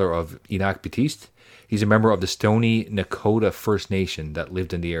the father of Enoch Baptiste. He's a member of the Stoney Nakoda First Nation that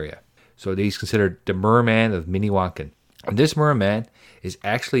lived in the area. So he's considered the merman of Minnewakan. And this merman is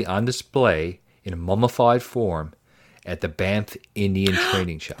actually on display in a mummified form at the Banff Indian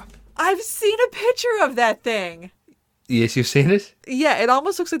Training Shop. I've seen a picture of that thing. Yes, you've seen it? Yeah, it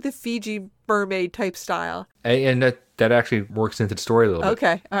almost looks like the Fiji mermaid type style. And that actually works into the story a little bit.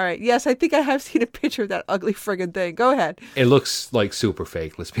 Okay, all right. Yes, I think I have seen a picture of that ugly friggin' thing. Go ahead. It looks like super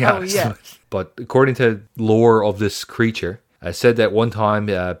fake, let's be honest. Yeah. But according to lore of this creature, I said that one time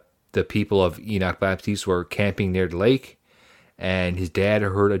the people of Enoch Baptiste were camping near the lake, and his dad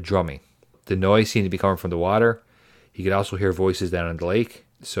heard a drumming. The noise seemed to be coming from the water. He could also hear voices down in the lake.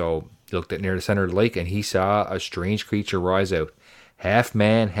 So he looked at near the center of the lake, and he saw a strange creature rise out. Half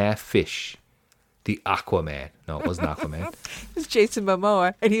man, half fish. The Aquaman. No, it wasn't Aquaman. It was Jason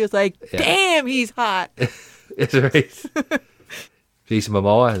Momoa, and he was like, damn, he's hot. That's right. Jason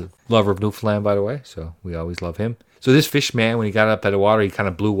Momoa, lover of Newfoundland, by the way, so we always love him. So this fish man, when he got up out of the water, he kind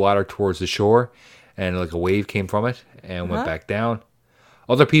of blew water towards the shore, and like a wave came from it and went back down.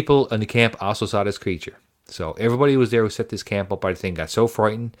 Other people in the camp also saw this creature. So everybody who was there who set this camp up by the thing got so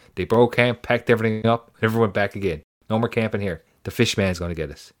frightened, they broke camp, packed everything up, never went back again. No more camping here. The fish man's going to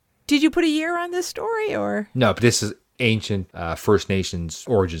get us. Did you put a year on this story, or? No, but this is ancient First Nations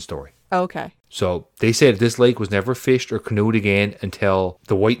origin story. Okay. So they said this lake was never fished or canoed again until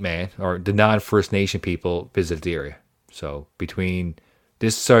the white man or the non-First Nation people visited the area. So between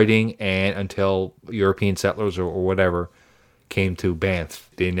this sighting and until European settlers or whatever came to Banff,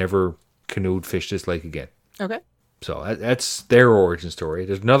 they never canoed, fished this lake again. Okay. So that's their origin story.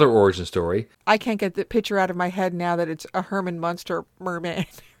 There's another origin story. I can't get the picture out of my head now that it's a Herman monster merman.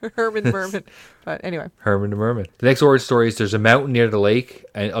 Herman Merman. But anyway. Herman the Merman. The next origin story is there's a mountain near the lake,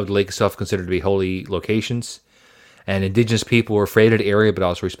 and of the lake itself considered to be holy locations. And indigenous people were afraid of the area, but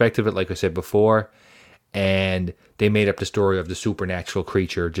also respected it, like I said before. And they made up the story of the supernatural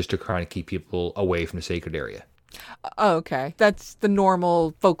creature just to kind of keep people away from the sacred area. Oh, okay. That's the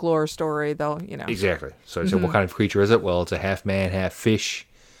normal folklore story, though, Exactly. So I said, what kind of creature is it? Well, it's a half man, half fish.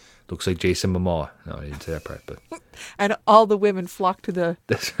 Looks like Jason Momoa. No, I didn't say that part, but... And all the women flock to the...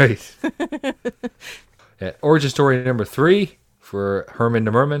 That's right. Origin story number 3 for Herman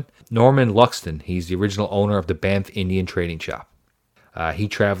the Merman. Norman Luxton. He's the original owner of the Banff Indian Trading Shop. He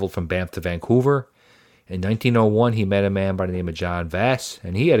traveled from Banff to Vancouver. In 1901, he met a man by the name of John Vass,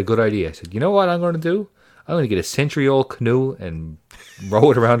 and he had a good idea. He said, you know what I'm going to do? I'm going to get a century-old canoe and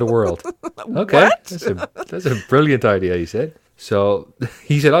row it around the world. Okay, that's a brilliant idea, he said. So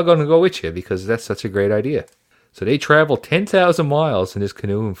he said, I'm going to go with you because that's such a great idea. So they traveled 10,000 miles in this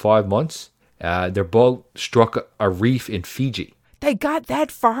canoe in 5 months. Their boat struck a reef in Fiji. They got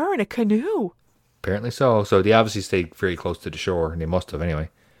that far in a canoe? Apparently so. So they obviously stayed very close to the shore, and they must have anyway.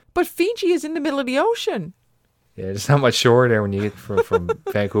 But Fiji is in the middle of the ocean. Yeah, there's not much shore there when you get from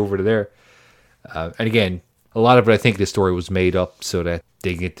Vancouver to there. And again, a lot of it, I think this story was made up so that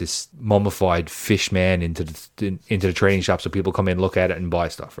they get this mummified fish man into the trading shop so people come in, look at it, and buy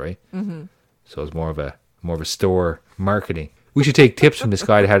stuff, right? Mm-hmm. So it's more of a store marketing. We should take tips from this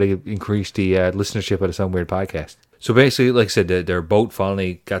guy to how to increase the listenership of the Some Weird podcast. So basically, like I said, their boat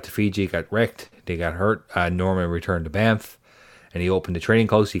finally got to Fiji, got wrecked, they got hurt. Norman returned to Banff, and he opened the trading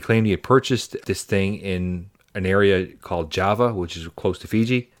post. He claimed he had purchased this thing in an area called Java, which is close to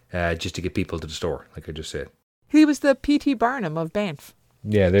Fiji. Just to get people to the store, like I just said. He was the P.T. Barnum of Banff.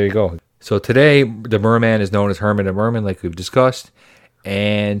 Yeah, there you go. So today, the merman is known as Herman the Merman, like we've discussed.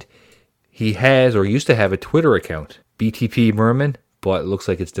 And he has, or used to have, a Twitter account, BTP Merman, but it looks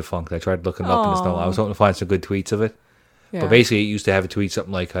like it's defunct. I tried looking it up and it's no. I was hoping to find some good tweets of it. Yeah. But basically, it used to have a tweet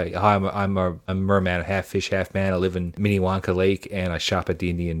something like, hi, I'm a merman, half fish, half man. I live in Minnewanka Lake, and I shop at the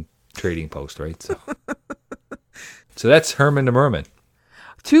Indian Trading Post, right? So, so that's Herman the Merman.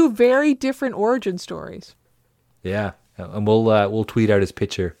 Two very different origin stories. Yeah, and we'll tweet out his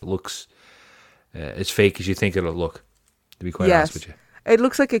picture. It looks as fake as you think it'll look, to be quite honest with you. It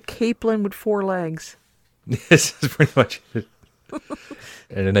looks like a capelin with 4 legs. This is pretty much it.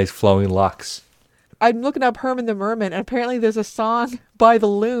 And a nice flowing locks. I'm looking up Herman the Merman, and apparently there's a song by the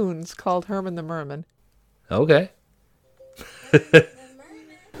Loons called Herman the Merman. Okay. Herman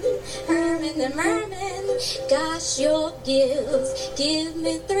the Merman, gosh, your gills give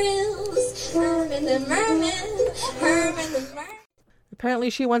me thrills. Herman the Merman, Herman the Merman. Apparently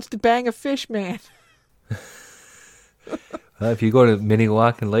she wants to bang a fish man. If you go to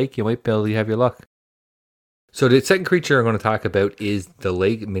Minnewacan Lake, you might be able to have your luck. So the second creature I'm going to talk about is the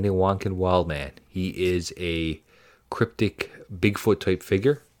Lake Minnewacan Wildman. He is a cryptic Bigfoot type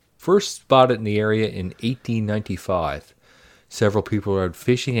figure. First spotted in the area in 1895. Several people were out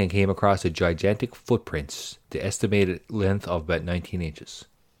fishing and came across a gigantic footprints, the estimated length of about 19 inches.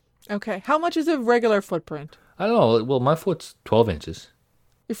 Okay, how much is a regular footprint? I don't know. Well, my foot's 12 inches.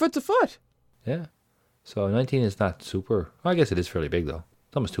 Your foot's a foot. Yeah. So 19 is not super. Well, I guess it is fairly big, though.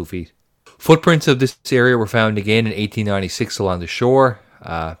 It's almost 2 feet. Footprints of this area were found again in 1896 along the shore.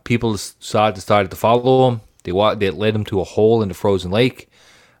 People decided to follow them. They led them to a hole in the frozen lake.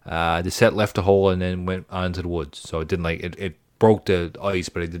 The set left the hole and then went onto the woods. So it didn't it broke the ice,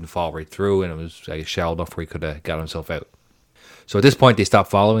 but it didn't fall right through, and it was shallow enough where he could have got himself out. So at this point, they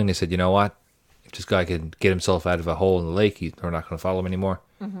stopped following. They said, you know what? If this guy can get himself out of a hole in the lake, they're not going to follow him anymore.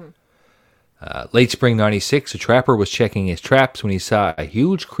 Mm-hmm. Late spring 96, a trapper was checking his traps when he saw a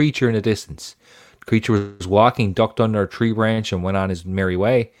huge creature in the distance. The creature was walking, ducked under a tree branch, and went on his merry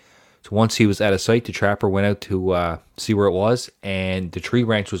way. So once he was out of sight, the trapper went out to see where it was, and the tree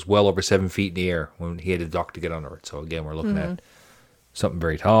branch was well over 7 feet in the air when he had to duck to get under it. So again, we're looking at something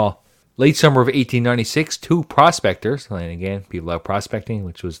very tall. Late summer of 1896, 2 prospectors, and again, people out prospecting,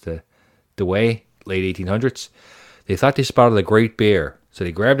 which was the way, late 1800s, they thought they spotted a great bear. So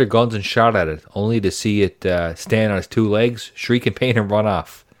they grabbed their guns and shot at it, only to see it stand on its 2 legs, shriek in pain, and run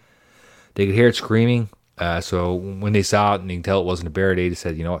off. They could hear it screaming, so when they saw it and you can tell it wasn't a bear, they just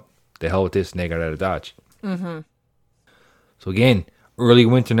said, you know what, the hell with this, and they got out of Dodge. Mm-hmm. So again, early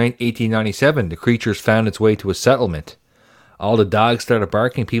winter 1897, the creatures found its way to a settlement. All the dogs started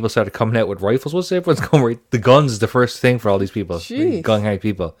barking, people started coming out with rifles. What's everyone's going right? The guns is the first thing for all these people, gung-ho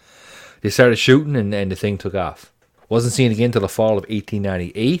people. They started shooting, and the thing took off. Wasn't seen again until the fall of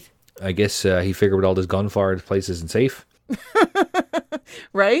 1898. I guess he figured with all this gunfire, the place isn't safe.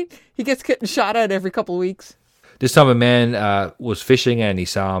 Right? He gets getting shot at every couple of weeks. This time a man was fishing and he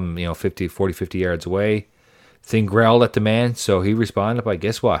saw him, 50 yards away. Thing growled at the man, so he responded by,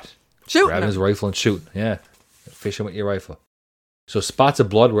 guess what? Grabbing his rifle and shooting. Yeah, fishing with your rifle. So spots of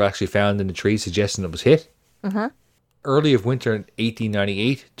blood were actually found in the tree, suggesting it was hit. Uh-huh. Early of winter in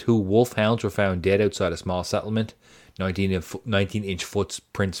 1898, 2 wolfhounds were found dead outside a small settlement. 19-inch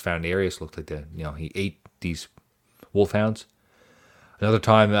footprints found in the area. So it looked like he ate these wolfhounds. Another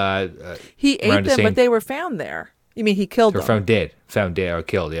time, he ate them, but they were found there. You mean he killed them? They were found dead or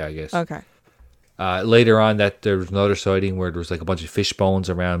killed. Yeah, I guess. Okay. Later on, that there was another sighting where there was like a bunch of fish bones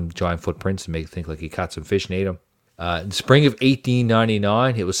around giant footprints and make you think like he caught some fish and ate them. In the spring of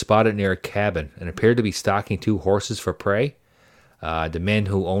 1899, it was spotted near a cabin and appeared to be stalking 2 horses for prey. The men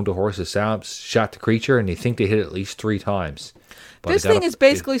who owned the horses shot the creature, and they think they hit it at least 3 times. But this thing is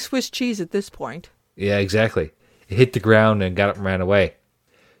basically Swiss cheese at this point. Yeah, exactly. It hit the ground and got up and ran away.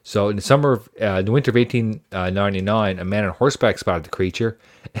 So in the winter of 1899, a man on horseback spotted the creature,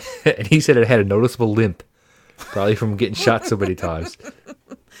 and he said it had a noticeable limp, probably from getting shot so many times.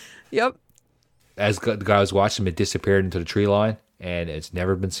 Yep. As the guy was watching him, it disappeared into the tree line, and it's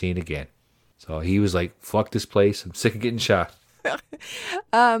never been seen again. So he was like, fuck this place, I'm sick of getting shot.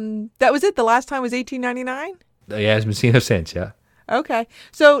 That was it? The last time was 1899? Yeah, it hasn't been seen ever since, yeah. Okay.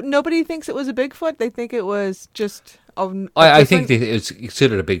 So nobody thinks it was a Bigfoot? They think it was just I think it's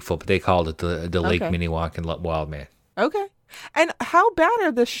considered a Bigfoot, but they called it the Lake Minnewacan Wildman. Okay. And how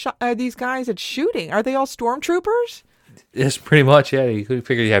bad are these guys at shooting? Are they all stormtroopers? Yes, pretty much, yeah. You could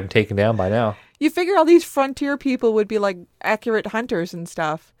figure you have them taken down by now. You figure all these frontier people would be like accurate hunters and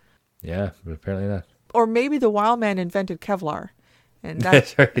stuff. Yeah, but apparently not. Or maybe the wild man invented Kevlar. And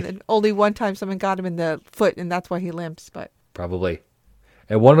that's right. And only one time someone got him in the foot, and that's why he limps. But probably.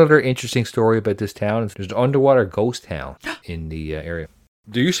 And one other interesting story about this town is there's an underwater ghost town in the area.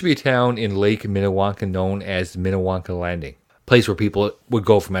 There used to be a town in Lake Minnewacan known as Minnewacan Landing, a place where people would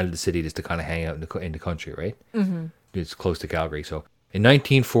go from out of the city just to kind of hang out in the country, right? Mm-hmm. It's close to Calgary. So in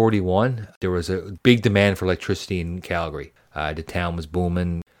 1941, there was a big demand for electricity in Calgary. The town was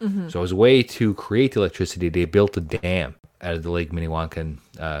booming. Mm-hmm. So as a way to create the electricity, they built a dam. out of the Lake Minnewankan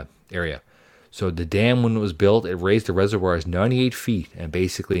area. So the dam, when it was built, it raised the reservoirs 98 feet and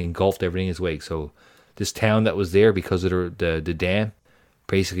basically engulfed everything in its wake. So this town that was there because of the dam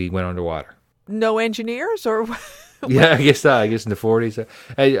basically went underwater. No engineers or Yeah, I guess in the 40s.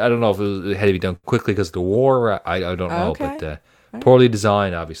 I don't know if it had to be done quickly because of the war. I don't know, Okay. but poorly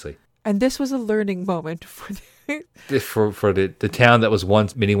designed, obviously. And this was a learning moment for For the town that was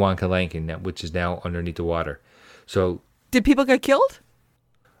once Minnewanka-Lankin, which is now underneath the water. So Did people get killed?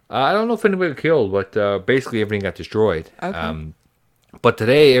 I don't know if anybody got killed, but basically everything got destroyed. Okay. But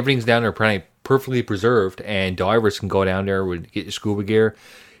today everything's down there perfectly preserved, and divers can go down there with get your scuba gear.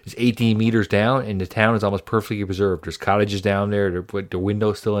 It's 18 meters down, and the town is almost perfectly preserved. There's cottages down there. The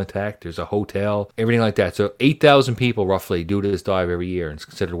window's still intact. There's a hotel, everything like that. So 8,000 people roughly do this dive every year, and it's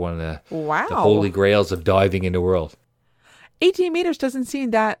considered one of the holy grails of diving in the world. 18 meters doesn't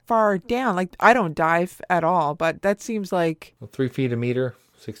seem that far down. Like, I don't dive at all, but that seems like... Well, 3 feet a meter,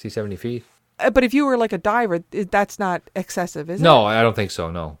 60, 70 feet. But if you were like a diver, that's not excessive, is it? No, I don't think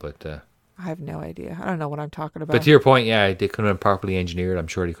so, no. But I have no idea. I don't know what I'm talking about. But to your point, yeah, they couldn't have been properly engineered. I'm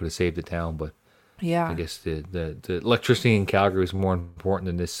sure they could have saved the town, but yeah, I guess the electricity in Calgary is more important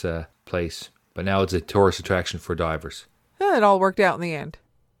than this place. But now it's a tourist attraction for divers. It all worked out in the end.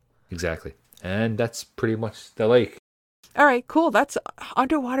 Exactly. And that's pretty much the lake. All right, cool. That's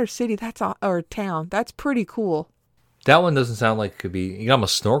underwater city. Or town. That's pretty cool. That one doesn't sound like it could be... You can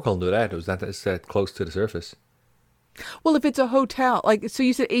almost snorkel and do that. It's that close to the surface. Well, if it's a hotel, like, so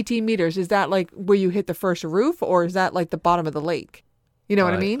you said 18 meters, is that like where you hit the first roof, or is that like the bottom of the lake? You know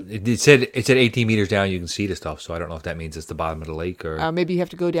what I mean? It said 18 meters down you can see the stuff, so I don't know if that means it's the bottom of the lake or... Maybe you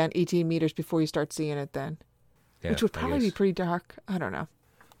have to go down 18 meters before you start seeing it then. Yeah, which would probably be pretty dark. I don't know.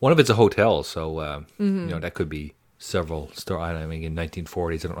 One of it's a hotel, so, that could be several stories. I mean, in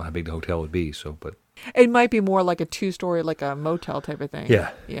 1940s, I don't know how big the hotel would be, so, but... It might be more like a 2-story, like a motel type of thing.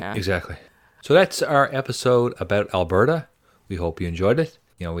 Yeah, yeah, exactly. So that's our episode about Alberta. We hope you enjoyed it.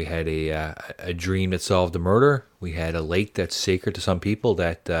 You know, we had a dream that solved a murder. We had a lake that's sacred to some people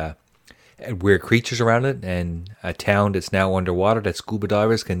that had weird creatures around it, and a town that's now underwater that scuba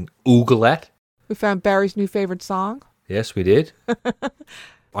divers can oogle at. We found Barry's new favorite song. Yes, we did.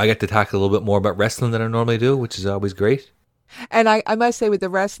 I got to talk a little bit more about wrestling than I normally do, which is always great. And I must say, with the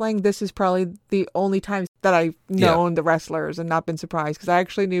wrestling, this is probably the only time that I've known the wrestlers and not been surprised, because I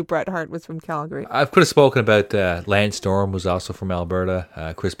actually knew Bret Hart was from Calgary. I could have spoken about Lance Storm was also from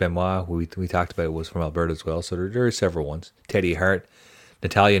Alberta. Chris Benoit, who we talked about, was from Alberta as well. So there are several ones. Teddy Hart,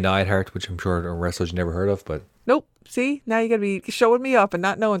 Natalia Neidhart, which I'm sure are wrestlers you never heard of. But nope. See, now you got to be showing me up and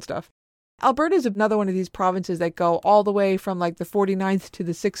not knowing stuff. Alberta is another one of these provinces that go all the way from like the 49th to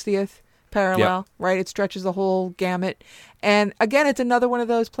the 60th. Parallel, right? It stretches the whole gamut. And again, it's another one of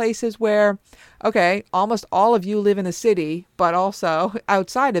those places where, okay, almost all of you live in a city, but also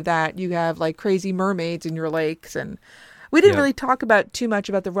outside of that, you have like crazy mermaids in your lakes. And we didn't really talk about too much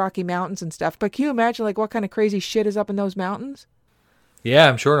about the Rocky Mountains and stuff, but can you imagine like what kind of crazy shit is up in those mountains? Yeah,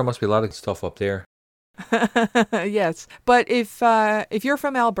 I'm sure there must be a lot of stuff up there. Yes, but if you're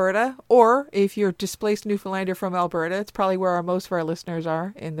from Alberta, or if you're displaced Newfoundlander from Alberta, it's probably where most of our listeners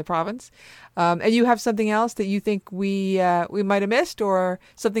are in the province, and you have something else that you think we might have missed, or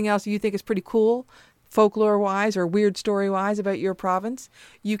something else you think is pretty cool, folklore-wise or weird story-wise about your province,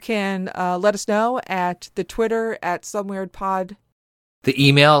 you can let us know at the Twitter at someweirdpod. The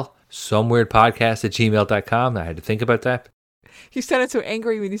email, someweirdpodcast@gmail.com. I had to think about that. You sounded so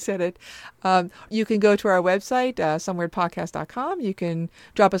angry when you said it. You can go to our website, someweirdpodcast.com. You can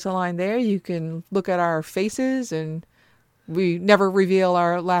drop us a line there. You can look at our faces, and we never reveal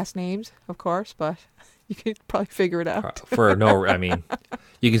our last names, of course, but you can probably figure it out.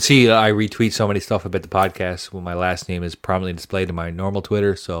 You can see I retweet so many stuff about the podcast when my last name is prominently displayed in my normal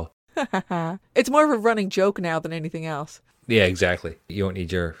Twitter, so... It's more of a running joke now than anything else. Yeah, exactly. You don't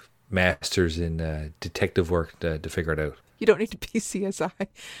need your masters in detective work to figure it out. You don't need to be CSI.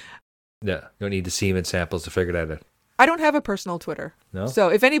 No, you don't need the semen samples to figure that out. I don't have a personal Twitter. No? So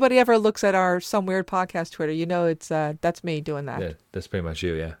if anybody ever looks at our Some Weird Podcast Twitter, you know that's me doing that. Yeah, that's pretty much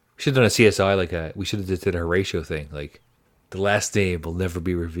you, yeah. We should have done a CSI, we should have just did a Horatio thing, like, the last name will never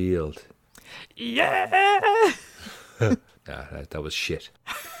be revealed. Yeah! That was shit.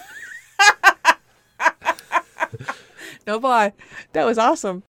 No bye. That was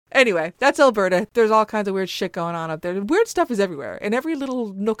awesome. Anyway, that's Alberta. There's all kinds of weird shit going on up there. Weird stuff is everywhere. In every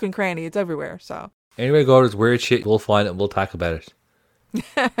little nook and cranny, it's everywhere. So anyway, go to this weird shit. We'll find it and we'll talk about it.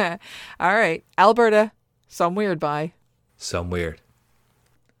 All right. Alberta. Some weird bye. Some weird.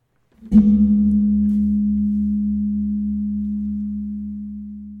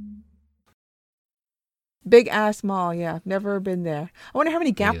 Big ass mall, yeah. I've never been there. I wonder how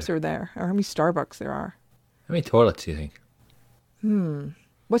many Gaps either. are there, or how many Starbucks there are. How many toilets do you think?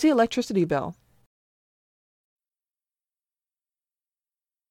 What's the electricity bill?